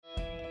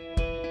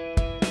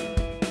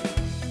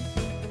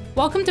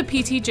Welcome to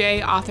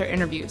PTJ Author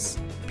Interviews.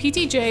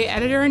 PTJ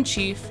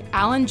Editor-in-Chief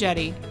Alan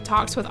Jetty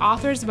talks with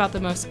authors about the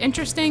most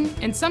interesting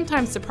and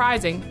sometimes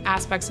surprising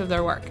aspects of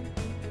their work.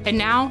 And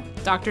now,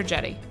 Dr.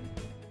 Jetty.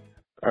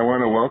 I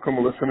want to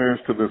welcome listeners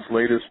to this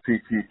latest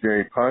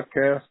PTJ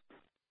podcast.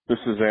 This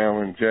is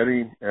Alan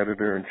Jetty,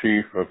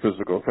 Editor-in-Chief of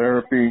Physical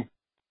Therapy,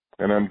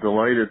 and I'm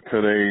delighted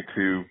today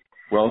to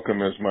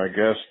welcome as my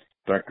guest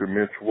Dr.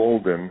 Mitch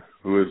Wolden,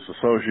 who is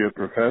Associate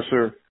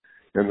Professor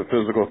in the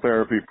Physical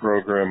Therapy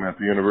Program at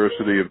the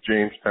University of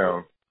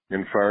Jamestown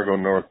in Fargo,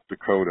 North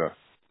Dakota.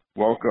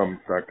 Welcome,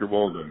 Dr.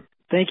 Wolden.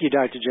 Thank you,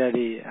 Dr.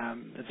 Jetty.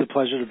 It's a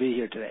pleasure to be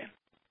here today.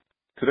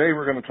 Today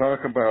we're going to talk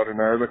about an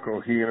article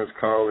he and his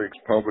colleagues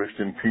published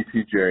in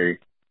PTJ.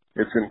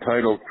 It's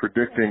entitled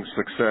Predicting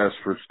Success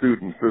for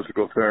Student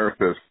Physical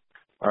Therapists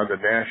on the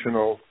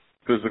National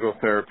Physical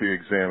Therapy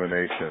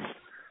Examination.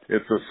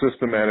 It's a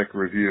systematic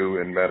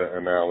review and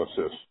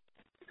meta-analysis.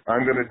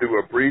 I'm going to do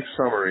a brief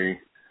summary,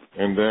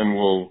 and then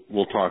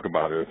we'll talk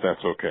about it, if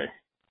that's okay.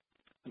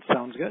 That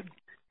sounds good.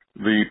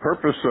 The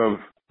purpose of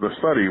the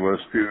study was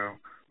to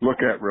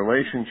look at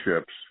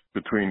relationships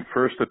between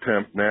first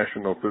attempt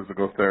National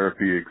Physical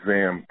Therapy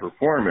Exam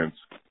performance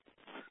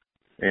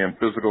and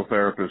physical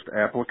therapist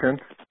applicant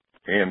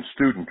and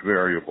student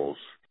variables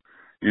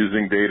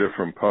using data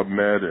from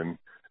PubMed and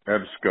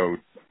EBSCO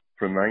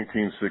from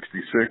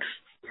 1966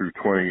 through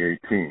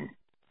 2018.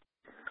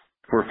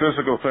 For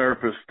physical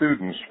therapist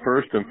students,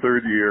 first and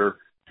third year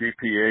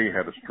GPA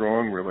had a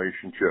strong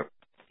relationship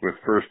with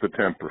first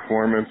attempt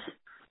performance.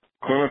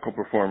 Clinical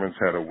performance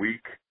had a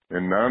weak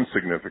and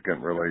non-significant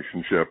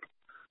relationship.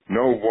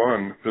 No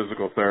one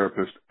physical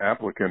therapist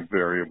applicant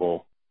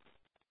variable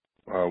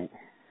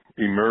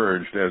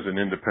emerged as an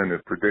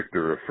independent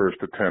predictor of first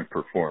attempt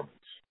performance.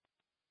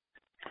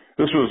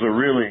 This was a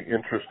really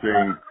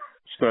interesting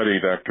study,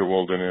 Dr.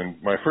 Wolden,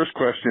 and my first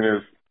question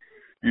is,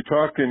 you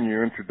talked in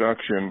your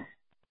introduction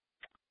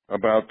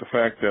about the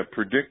fact that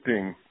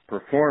predicting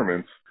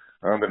performance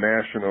on the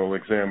national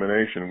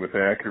examination with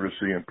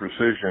accuracy and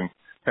precision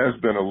has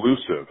been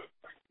elusive,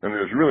 and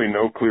there's really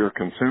no clear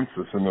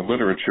consensus in the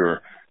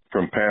literature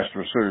from past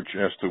research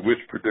as to which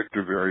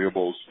predictor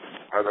variables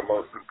are the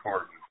most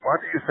important. Why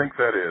do you think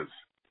that is?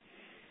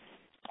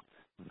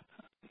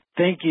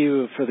 Thank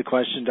you for the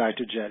question,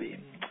 Dr. Jetty.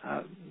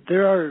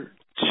 There are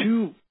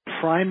two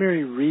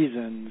primary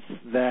reasons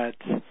that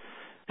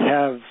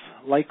have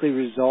likely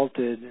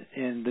resulted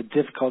in the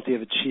difficulty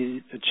of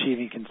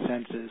achieving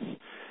consensus.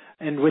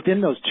 And within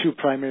those two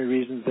primary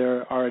reasons,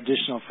 there are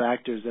additional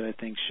factors that I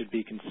think should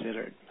be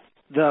considered.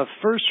 The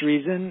first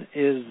reason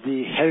is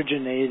the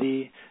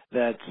heterogeneity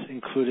that's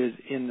included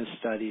in the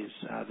studies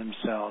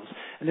themselves.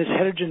 And this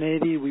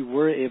heterogeneity, we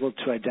were able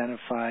to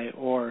identify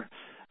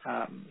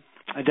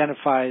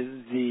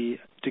the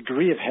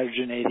degree of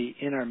heterogeneity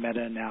in our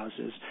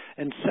meta-analysis.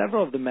 And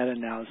several of the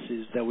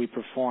meta-analyses that we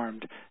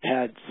performed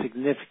had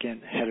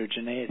significant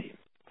heterogeneity.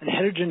 And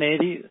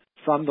heterogeneity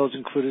from those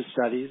included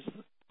studies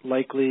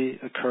likely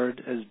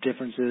occurred as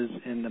differences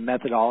in the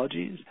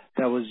methodologies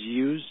that was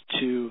used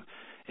to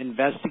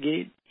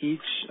investigate each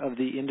of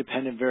the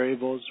independent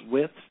variables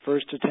with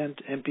first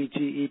attempt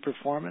MPTE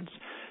performance,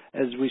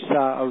 as we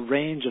saw a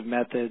range of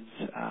methods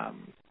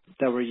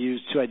that were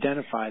used to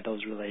identify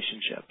those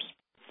relationships.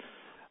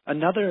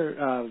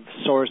 Another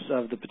source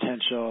of the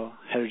potential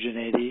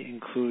heterogeneity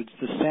includes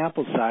the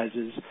sample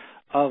sizes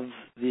of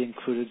the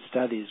included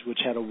studies, which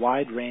had a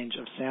wide range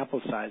of sample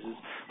sizes.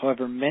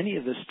 However, many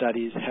of the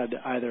studies had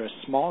either a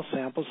small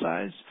sample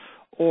size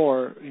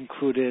or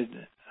included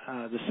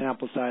the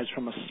sample size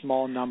from a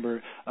small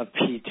number of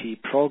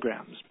PT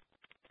programs.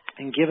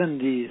 And given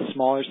the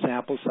smaller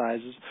sample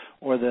sizes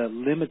or the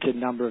limited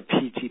number of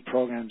PT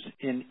programs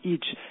in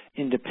each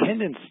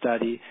independent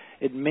study,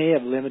 it may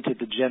have limited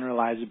the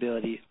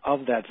generalizability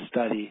of that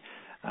study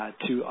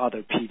to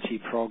other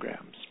PT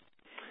programs.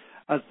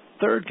 A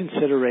third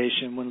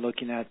consideration when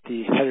looking at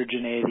the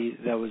heterogeneity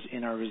that was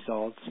in our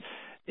results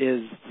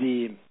is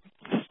the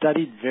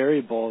studied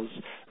variables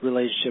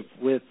relationship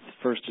with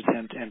first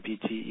attempt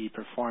MPTE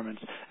performance,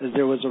 as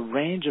there was a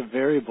range of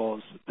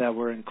variables that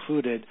were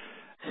included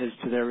as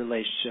to their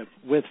relationship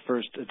with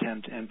first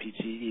attempt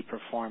MPTE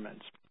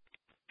performance.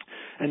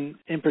 And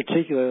in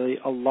particularly,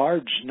 a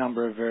large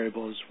number of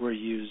variables were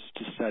used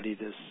to study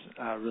this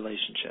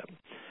relationship.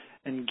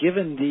 And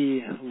given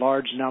the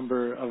large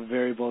number of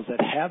variables that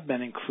have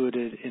been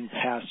included in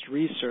past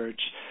research,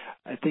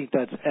 I think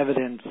that's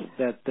evidence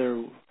that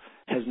there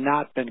has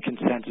not been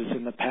consensus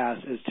in the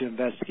past as to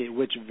investigate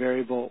which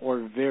variable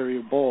or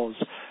variables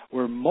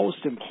were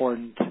most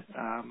important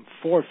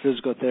for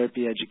physical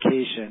therapy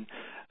education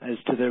as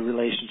to their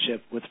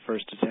relationship with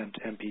first attempt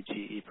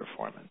MPTE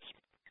performance.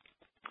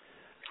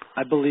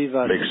 I believe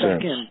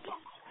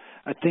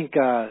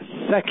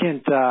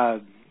second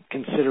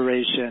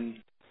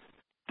consideration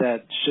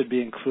that should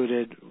be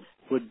included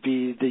would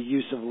be the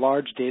use of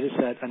large data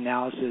set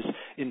analysis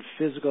in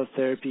physical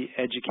therapy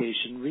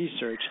education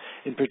research,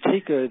 in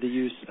particular the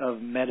use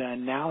of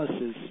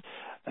meta-analysis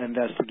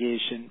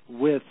investigation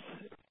with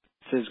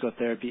physical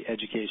therapy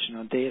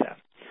educational data.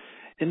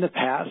 In the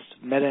past,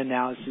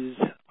 meta-analyses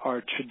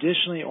are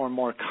traditionally or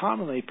more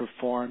commonly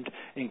performed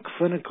in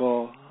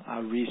clinical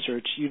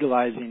research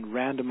utilizing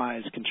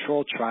randomized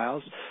control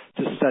trials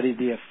to study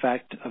the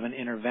effect of an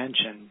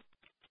intervention.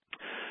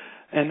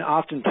 And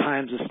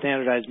oftentimes a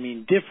standardized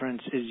mean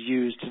difference is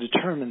used to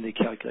determine the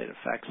calculated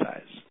effect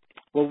size.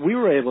 What we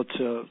were able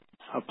to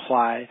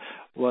apply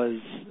was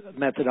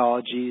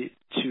methodology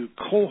to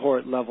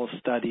cohort-level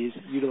studies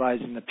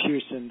utilizing the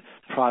Pearson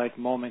product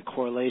moment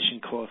correlation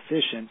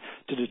coefficient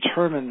to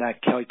determine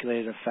that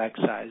calculated effect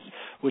size,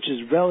 which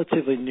is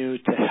relatively new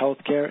to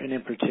healthcare and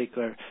in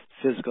particular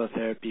physical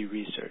therapy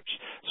research.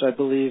 So I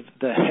believe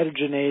the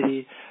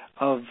heterogeneity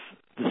of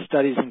the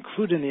studies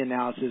included in the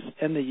analysis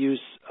and the use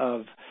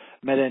of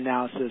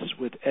meta-analysis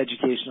with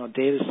educational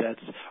data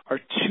sets are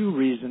two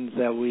reasons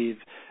that we've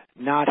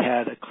not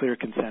had a clear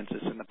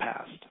consensus in the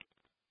past.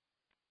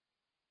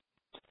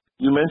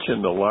 You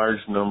mentioned a large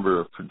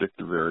number of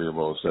predictive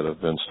variables that have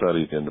been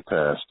studied in the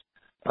past.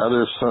 Are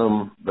there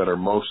some that are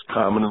most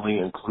commonly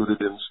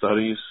included in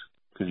studies?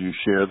 Could you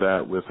share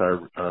that with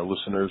our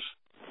listeners?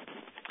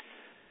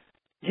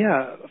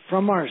 Yeah,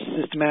 from our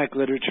systematic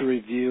literature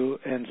review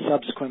and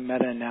subsequent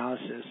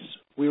meta-analysis,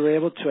 we were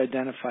able to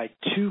identify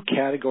two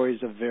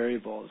categories of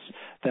variables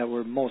that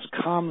were most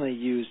commonly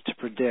used to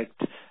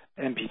predict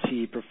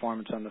MPT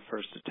performance on the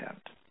first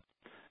attempt.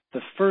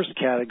 The first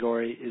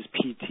category is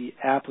PT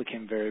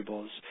applicant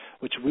variables,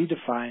 which we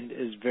defined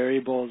as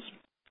variables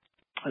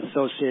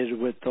associated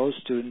with those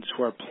students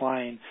who are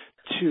applying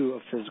to a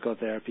physical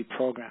therapy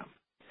program.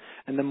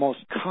 And the most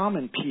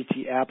common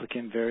PT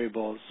applicant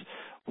variables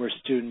were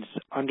students'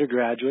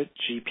 undergraduate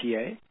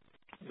GPA,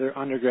 their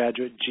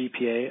undergraduate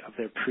GPA of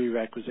their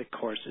prerequisite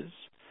courses,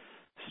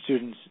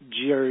 students'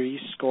 GRE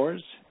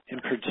scores, in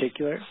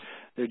particular,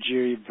 their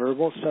GRE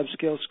verbal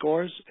subscale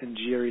scores and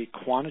GRE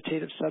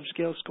quantitative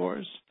subscale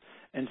scores,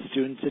 and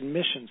students'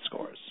 admission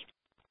scores.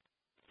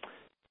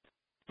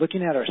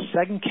 Looking at our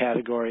second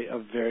category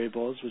of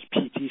variables was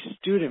PT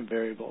student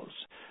variables,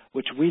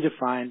 which we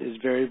defined as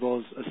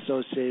variables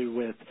associated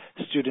with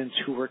students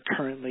who were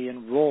currently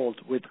enrolled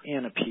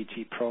within a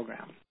PT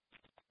program.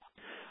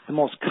 The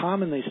most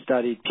commonly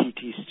studied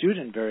PT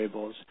student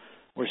variables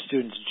were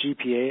students'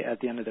 GPA at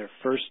the end of their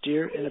first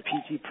year in a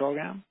PT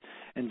program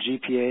and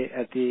GPA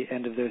at the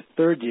end of their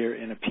third year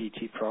in a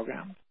PT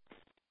program,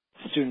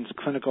 students'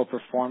 clinical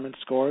performance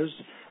scores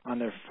on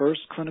their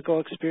first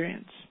clinical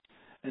experience,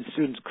 and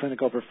students'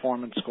 clinical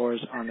performance scores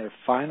on their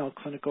final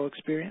clinical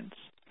experience,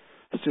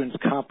 students'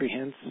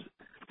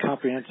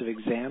 comprehensive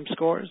exam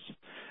scores,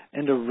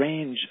 and a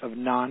range of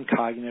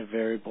non-cognitive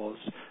variables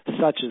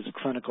such as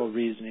clinical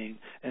reasoning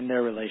and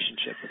their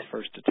relationship with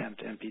first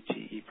attempt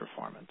MPTE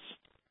performance.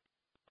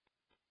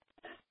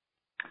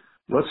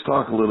 Let's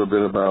talk a little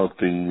bit about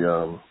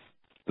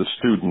the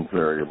student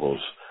variables.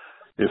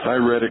 If I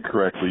read it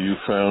correctly, you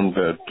found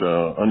that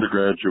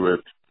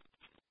undergraduate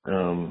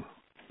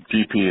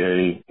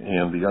GPA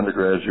and the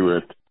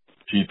undergraduate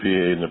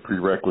GPA and the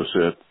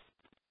prerequisite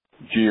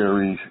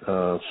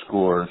GRE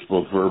scores,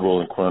 both verbal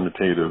and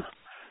quantitative,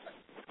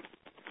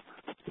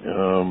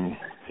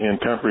 and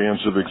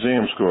comprehensive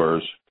exam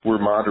scores were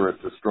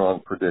moderate to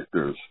strong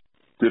predictors.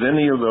 Did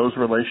any of those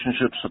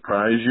relationships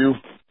surprise you?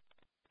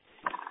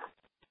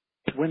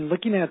 When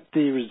looking at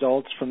the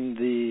results from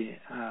the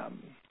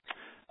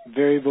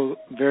variables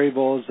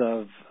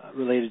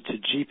related to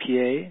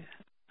GPA,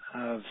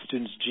 of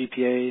students'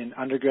 GPA in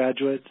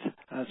undergraduate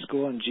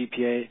school and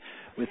GPA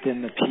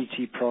within the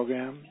PT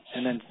program,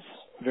 and then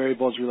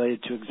variables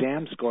related to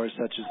exam scores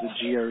such as the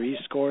GRE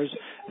scores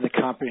and the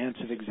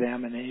comprehensive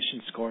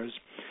examination scores,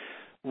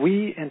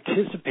 we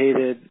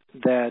anticipated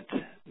that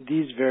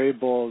these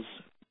variables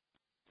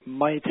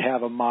might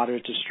have a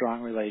moderate to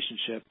strong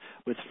relationship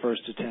with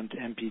first attempt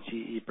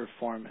MPTE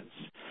performance.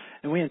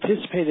 And we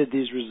anticipated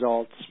these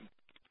results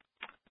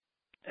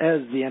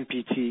as the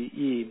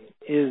MPTE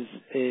is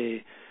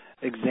a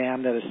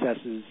exam that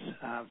assesses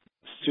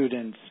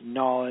students'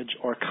 knowledge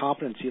or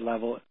competency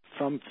level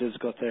from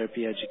physical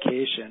therapy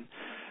education.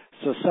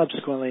 So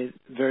subsequently,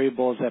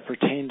 variables that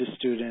pertain to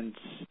students'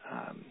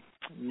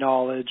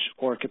 knowledge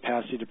or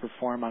capacity to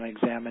perform on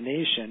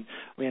examination,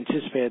 we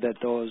anticipated that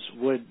those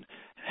would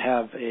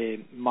have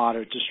a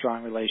moderate to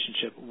strong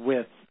relationship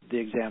with the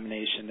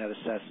examination that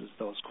assesses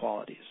those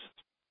qualities.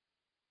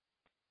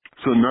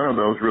 So none of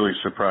those really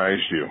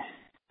surprised you?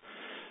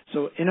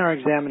 So in our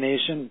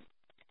examination,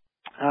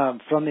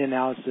 from the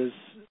analysis,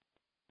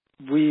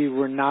 we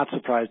were not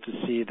surprised to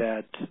see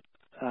that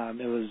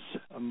it was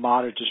a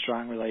moderate to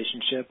strong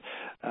relationship.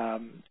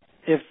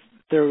 If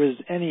there was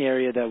any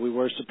area that we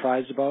were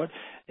surprised about,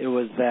 it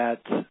was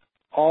that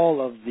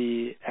all of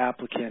the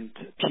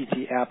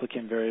PT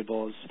applicant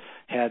variables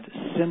had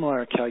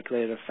similar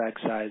calculated effect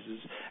sizes,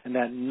 and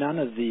that none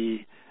of the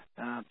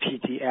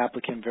PT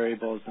applicant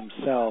variables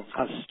themselves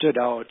stood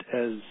out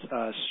as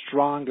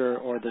stronger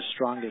or the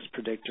strongest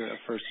predictor of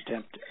first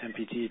attempt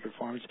MPTE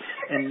performance,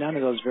 and none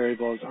of those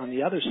variables on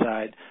the other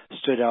side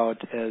stood out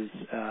as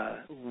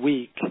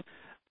weak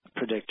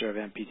predictor of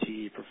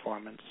MPTE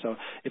performance. So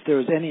if there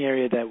was any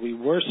area that we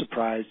were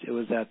surprised, it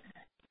was that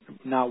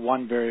not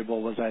one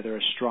variable was either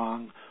a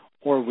strong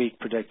or weak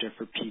predictor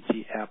for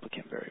PT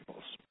applicant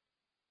variables.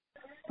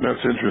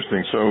 That's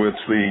interesting. So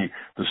it's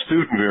the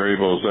student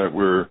variables that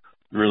were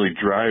really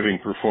driving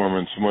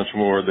performance much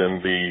more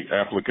than the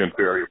applicant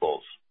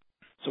variables.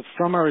 So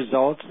from our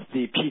results,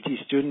 the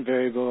PT student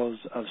variables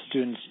of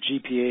students'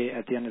 GPA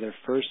at the end of their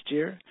first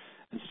year,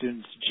 and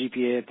students'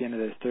 GPA at the end of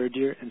their third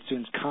year, and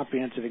students'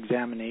 comprehensive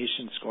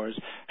examination scores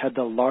had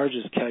the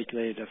largest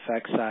calculated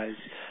effect size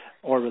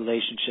or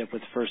relationship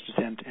with first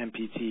attempt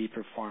MPTE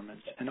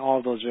performance. And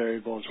all those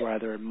variables were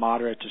either a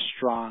moderate to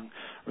strong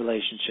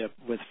relationship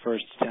with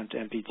first attempt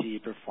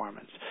MPTE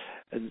performance.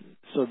 And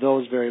so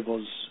those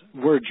variables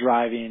were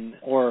driving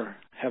or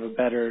have a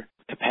better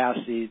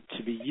capacity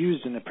to be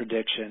used in the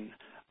prediction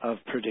of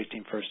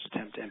predicting first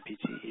attempt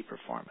MPTE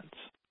performance.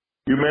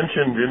 You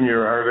mentioned in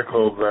your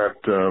article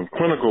that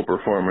clinical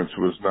performance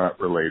was not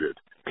related.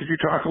 Could you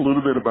talk a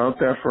little bit about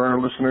that for our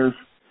listeners?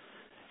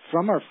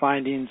 From our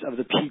findings of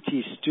the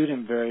PT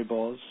student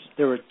variables,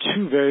 there were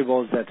two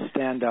variables that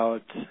stand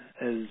out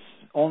as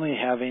only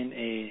having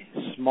a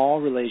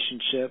small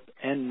relationship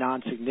and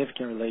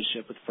non-significant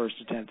relationship with first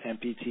attempt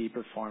MPTE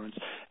performance.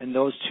 And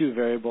those two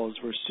variables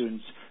were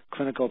students'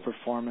 clinical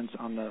performance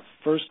on the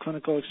first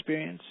clinical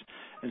experience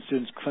and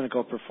students'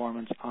 clinical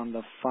performance on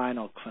the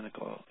final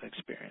clinical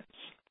experience.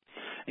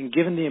 And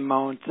given the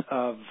amount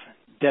of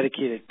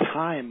dedicated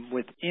time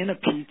within a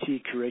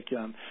PT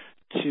curriculum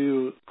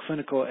to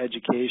clinical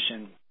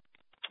education,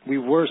 we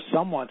were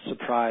somewhat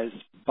surprised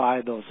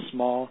by those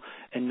small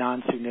and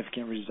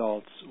non-significant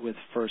results with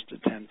first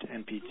attempt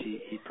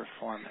MPTE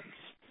performance.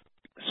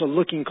 So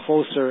looking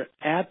closer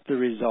at the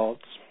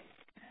results,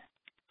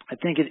 I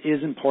think it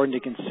is important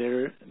to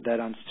consider that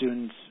on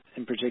students,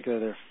 in particular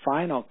their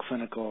final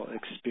clinical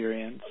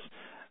experience,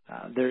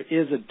 there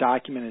is a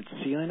documented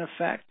ceiling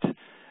effect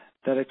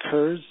that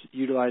occurs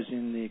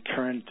utilizing the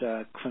current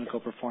clinical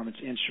performance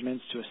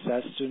instruments to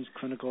assess students'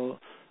 clinical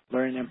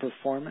learning and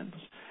performance.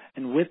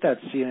 And with that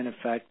ceiling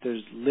effect,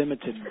 there's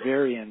limited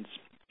variance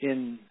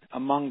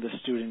among the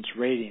students'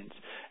 ratings.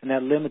 And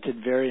that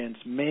limited variance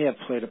may have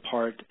played a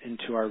part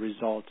into our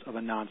results of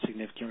a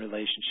non-significant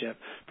relationship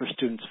for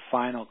students'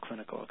 final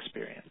clinical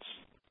experience.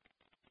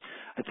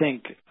 I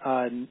think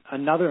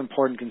another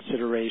important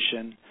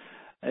consideration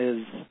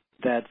is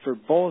that for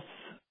both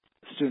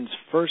students'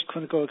 first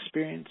clinical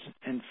experience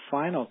and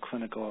final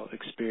clinical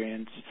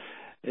experience,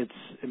 it's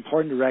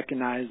important to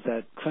recognize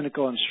that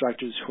clinical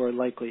instructors who are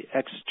likely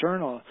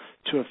external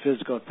to a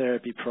physical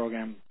therapy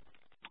program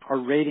are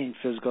rating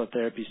physical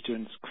therapy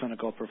students'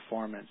 clinical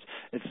performance.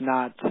 It's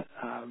not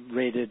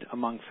rated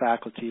among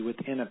faculty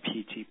within a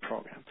PT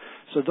program.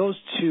 So those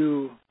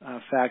two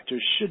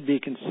factors should be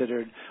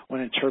considered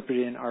when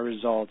interpreting our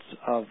results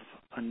of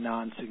a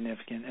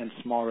non-significant and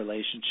small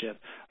relationship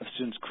of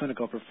students'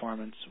 clinical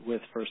performance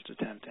with first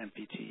attempt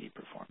MPTE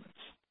performance.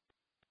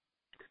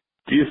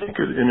 Do you think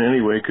it in any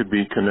way could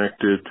be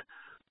connected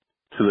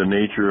to the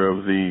nature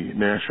of the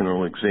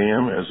national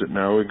exam as it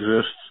now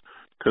exists?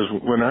 Because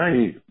when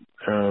I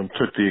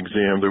took the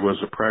exam, there was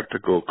a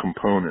practical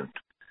component.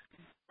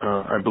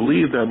 I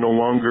believe that no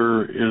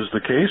longer is the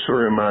case,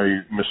 or am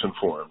I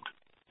misinformed?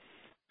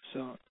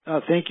 So,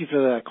 thank you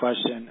for that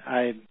question.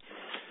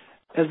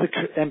 As the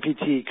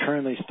MPT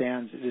currently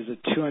stands, it is a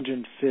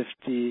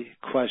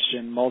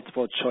 250-question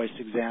multiple-choice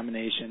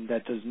examination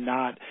that does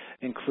not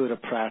include a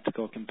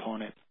practical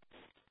component,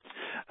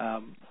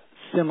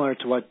 similar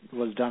to what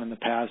was done in the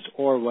past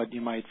or what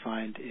you might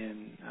find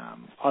in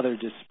other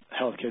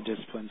healthcare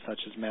disciplines such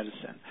as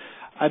medicine.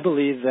 I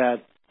believe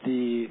that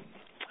the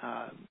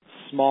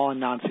small and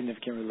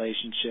non-significant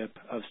relationship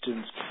of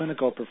students'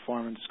 clinical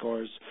performance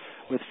scores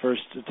with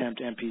first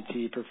attempt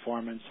MPT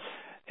performance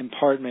in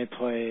part may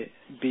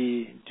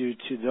be due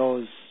to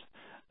those,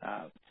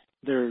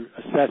 they're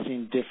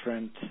assessing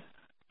different,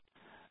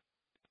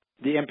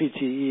 the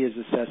MPTE is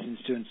assessing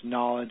students'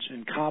 knowledge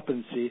and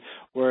competency,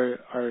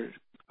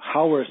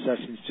 how we're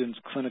assessing students'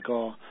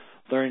 clinical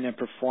learning and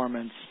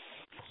performance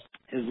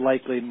is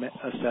likely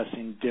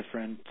assessing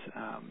different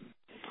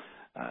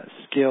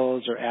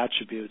skills or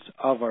attributes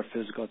of our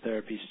physical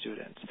therapy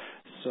students.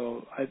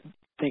 So I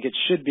think it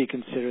should be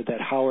considered that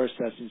how we're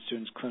assessing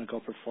students' clinical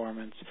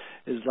performance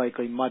is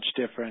likely much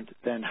different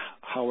than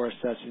how we're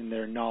assessing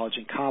their knowledge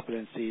and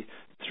competency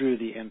through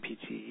the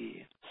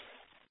MPTE.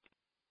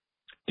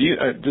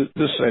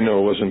 This I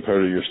know wasn't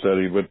part of your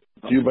study, but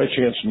do you by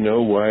chance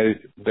know why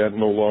that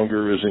no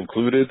longer is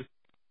included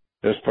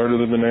as part of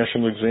the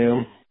national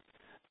exam?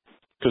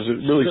 Because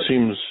it really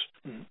seems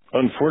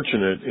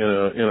unfortunate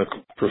in a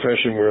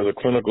profession where the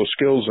clinical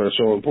skills are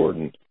so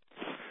important.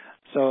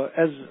 So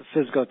as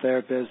physical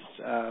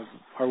therapists,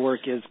 our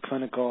work is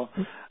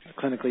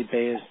clinically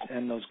based,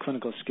 and those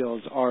clinical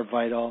skills are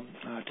vital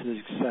to the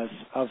success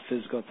of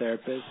physical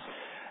therapists.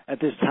 At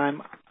this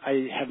time,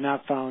 I have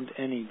not found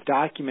any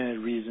documented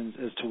reasons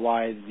as to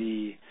why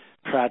the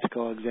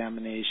practical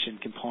examination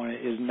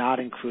component is not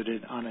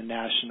included on a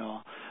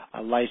national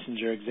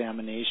licensure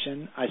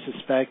examination. I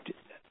suspect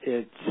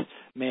it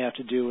may have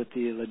to do with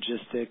the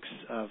logistics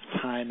of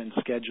time and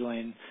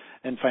scheduling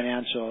and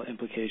financial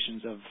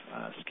implications of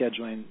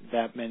scheduling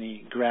that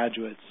many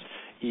graduates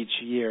each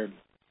year.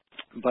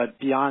 But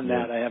beyond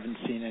that, I haven't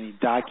seen any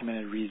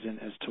documented reason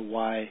as to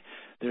why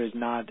there is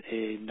not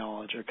a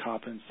knowledge or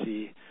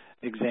competency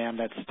exam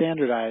that's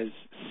standardized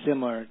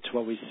similar to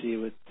what we see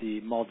with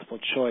the multiple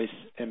choice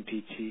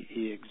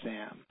MPTE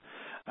exam.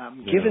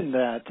 Given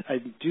that, I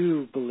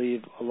do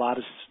believe a lot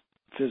of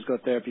physical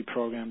therapy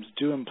programs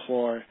do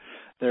employ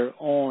their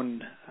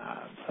own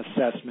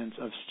assessments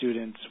of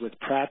students with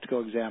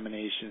practical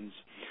examinations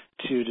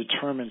to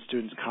determine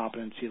students'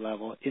 competency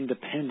level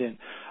independent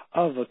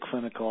of a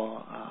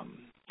clinical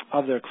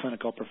of their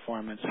clinical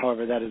performance.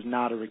 However, that is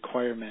not a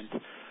requirement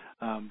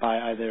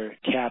by either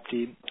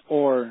CAPTE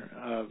or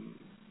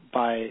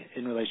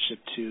in relationship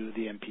to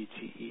the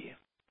MPTE.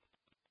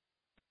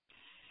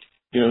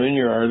 In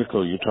your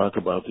article, you talk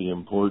about the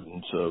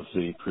importance of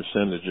the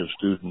percentage of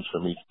students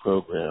from each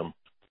program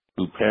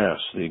who pass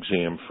the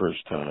exam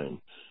first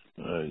time.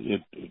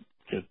 It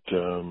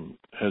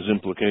has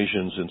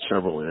implications in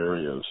several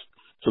areas.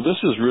 So this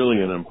is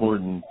really an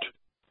important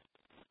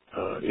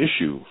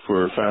issue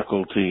for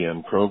faculty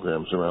and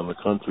programs around the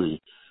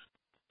country.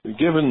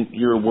 Given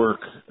your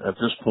work at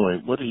this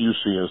point, what do you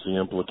see as the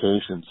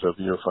implications of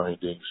your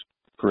findings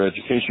for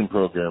education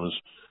programs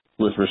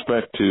with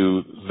respect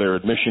to their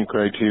admission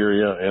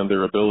criteria and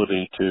their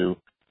ability to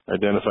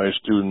identify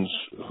students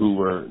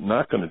who are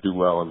not going to do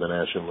well in the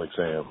national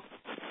exam?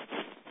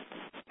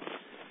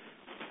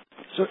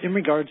 So in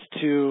regards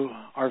to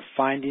our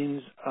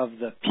findings of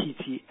the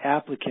PT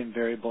applicant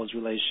variables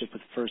relationship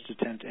with first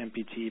attempt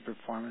MPTE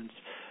performance,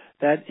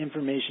 that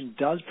information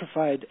does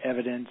provide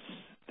evidence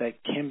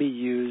that can be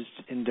used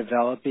in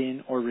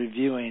developing or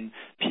reviewing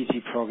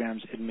PT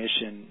programs'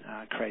 admission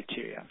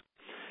criteria.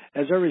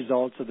 As a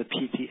result of the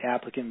PT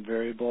applicant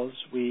variables,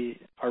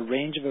 our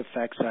range of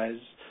effect size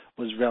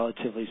was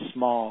relatively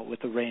small,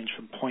 with a range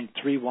from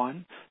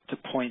 0.31 to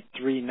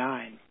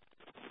 0.39,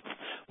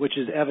 which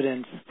is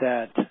evidence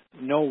that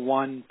no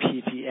one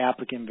PT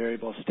applicant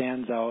variable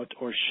stands out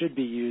or should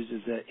be used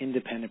as an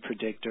independent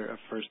predictor of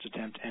first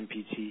attempt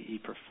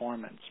MPTE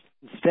performance.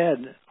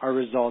 Instead, our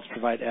results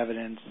provide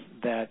evidence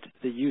that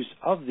the use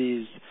of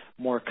these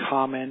more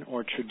common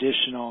or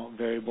traditional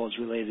variables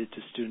related to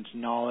students'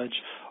 knowledge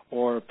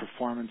or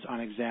performance on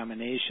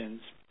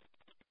examinations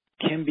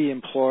can be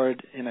employed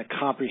in a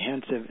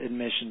comprehensive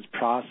admissions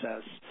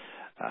process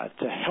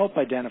to help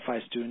identify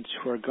students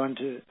who are going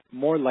to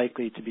more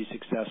likely to be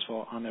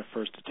successful on their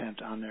first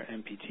attempt on their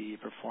MPTE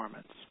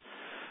performance.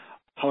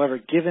 However,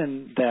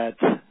 given that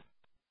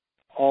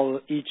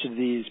each of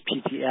these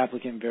PT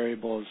applicant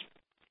variables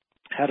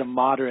had a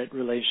moderate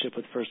relationship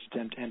with first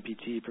attempt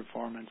MPTE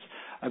performance,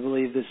 I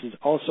believe this is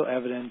also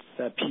evidence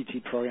that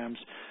PT programs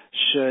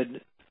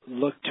should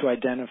look to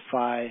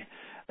identify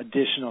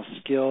additional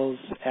skills,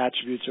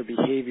 attributes, or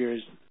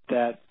behaviors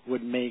that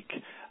would make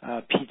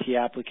a PT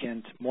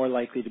applicant more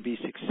likely to be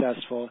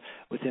successful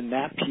within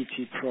that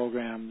PT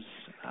program's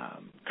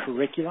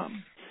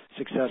curriculum,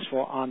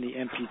 successful on the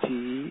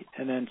MPTE,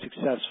 and then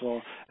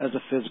successful as a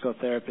physical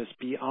therapist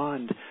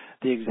beyond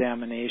the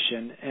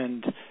examination.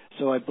 And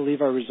so I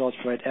believe our results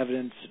provide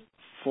evidence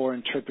for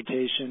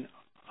interpretation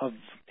of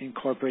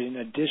incorporating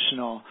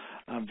additional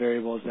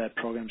variables that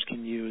programs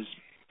can use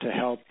to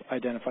help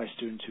identify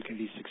students who can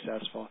be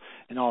successful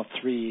in all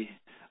three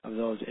of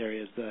those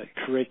areas: the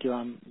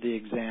curriculum, the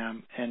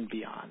exam, and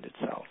beyond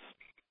itself.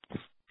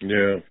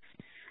 Yeah,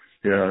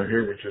 I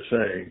hear what you're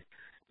saying.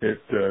 It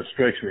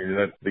strikes me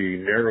that the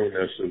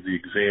narrowness of the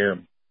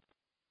exam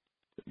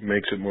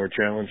makes it more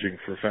challenging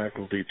for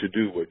faculty to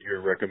do what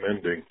you're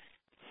recommending.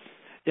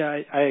 Yeah,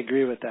 I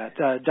agree with that.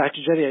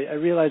 Dr. Jetty, I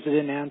realize I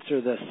didn't answer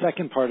the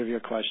second part of your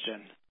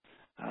question,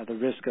 the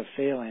risk of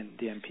failing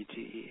the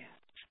MPTE.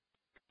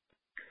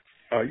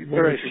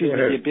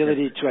 The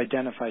ability to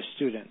identify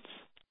students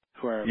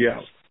who are...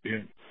 Yeah.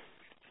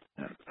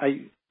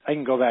 I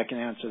can go back and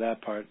answer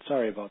that part.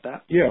 Sorry about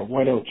that. Yeah,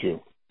 why don't you?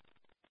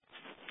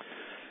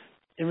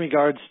 In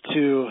regards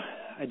to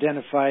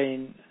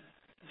identifying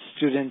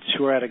students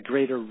who are at a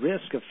greater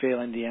risk of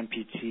failing the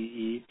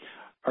MPTE,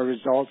 our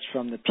results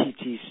from the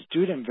PT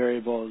student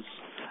variables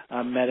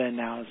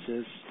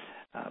meta-analysis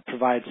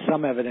provide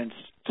some evidence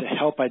to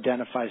help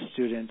identify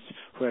students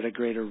who are at a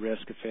greater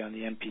risk of failing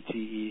the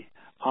MPTE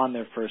on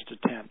their first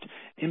attempt.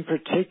 In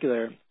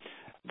particular,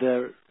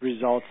 the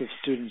results of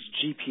students'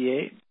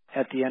 GPA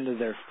at the end of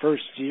their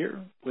first year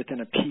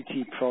within a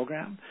PT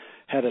program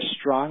had a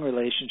strong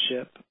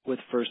relationship with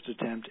first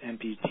attempt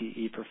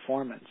MPTE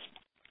performance.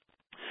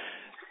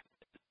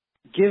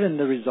 Given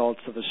the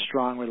results of a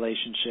strong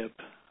relationship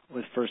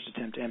with first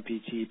attempt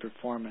MPTE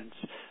performance,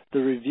 the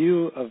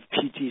review of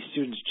PT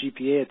students'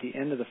 GPA at the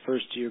end of the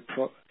first year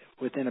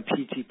within a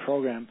PT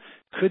program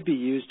could be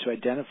used to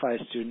identify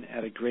a student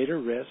at a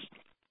greater risk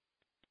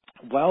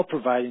while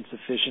providing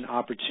sufficient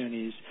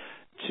opportunities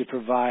to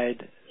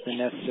provide the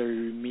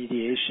necessary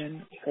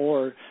remediation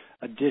or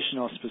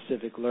additional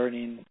specific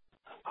learning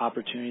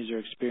opportunities or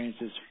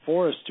experiences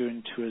for a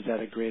student who is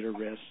at a greater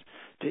risk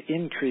to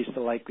increase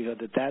the likelihood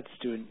that that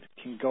student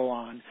can go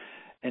on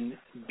and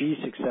be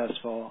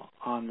successful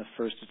on the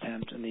first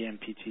attempt in the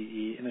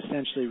MPTE and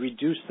essentially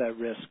reduce that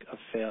risk of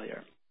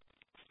failure.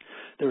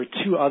 There were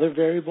two other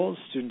variables,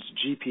 students'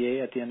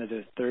 GPA at the end of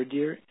their third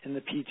year in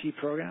the PT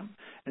program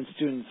and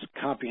students'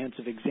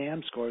 comprehensive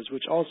exam scores,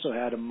 which also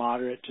had a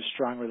moderate to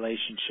strong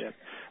relationship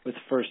with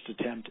first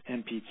attempt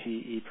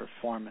MPTE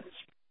performance.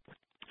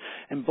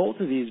 And both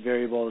of these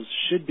variables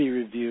should be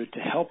reviewed to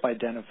help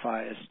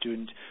identify a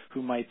student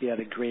who might be at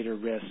a greater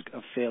risk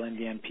of failing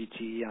the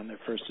MPTE on their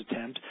first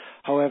attempt.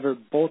 However,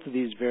 both of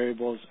these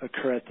variables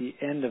occur at the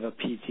end of a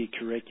PT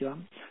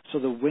curriculum, so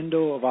the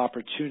window of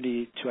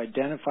opportunity to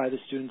identify the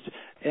students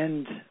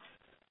and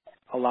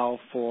allow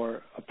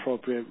for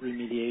appropriate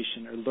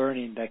remediation or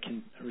learning that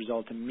can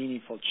result in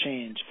meaningful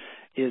change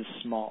is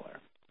smaller.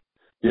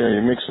 Yeah,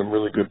 you make some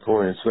really good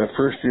points. That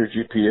first-year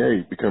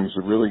GPA becomes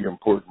a really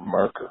important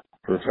marker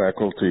for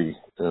faculty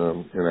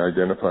in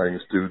identifying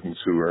students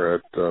who are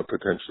at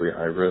potentially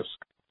high risk.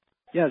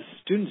 Yes,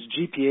 students'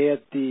 GPA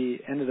at the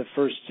end of the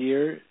first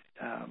year,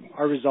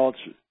 our results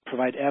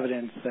provide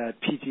evidence that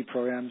PT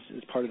programs,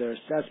 as part of their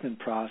assessment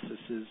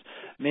processes,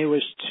 may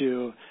wish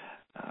to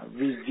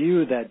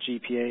review that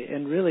GPA.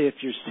 And really, if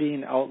you're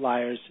seeing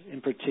outliers,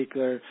 in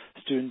particular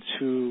students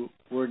who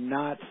were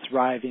not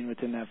thriving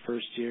within that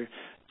first year,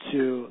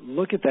 to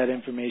look at that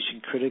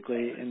information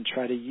critically and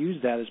try to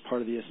use that as part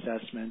of the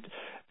assessment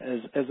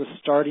as a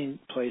starting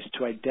place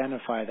to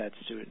identify that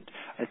student.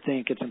 I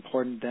think it's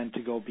important then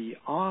to go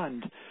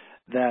beyond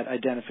that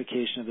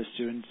identification of the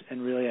students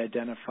and really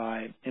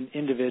identify an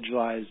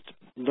individualized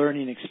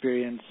learning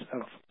experience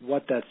of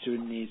what that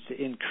student needs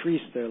to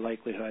increase their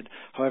likelihood.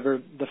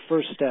 However, the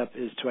first step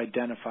is to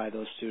identify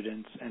those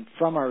students, and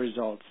from our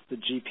results, the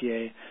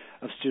GPA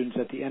of students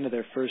at the end of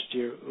their first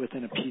year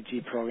within a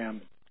PT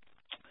program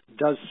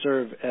does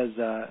serve as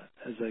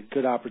a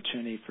good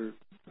opportunity for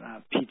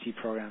PT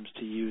programs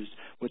to use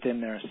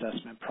within their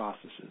assessment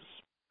processes.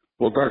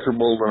 Well, Dr.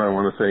 Wolden, I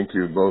want to thank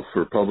you both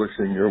for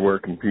publishing your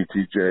work in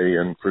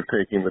PTJ and for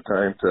taking the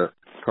time to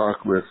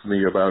talk with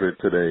me about it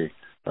today.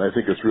 I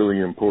think it's really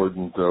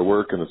important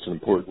work and it's an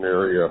important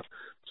area.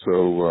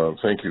 So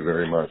thank you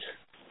very much.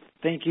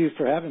 Thank you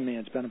for having me.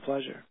 It's been a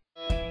pleasure.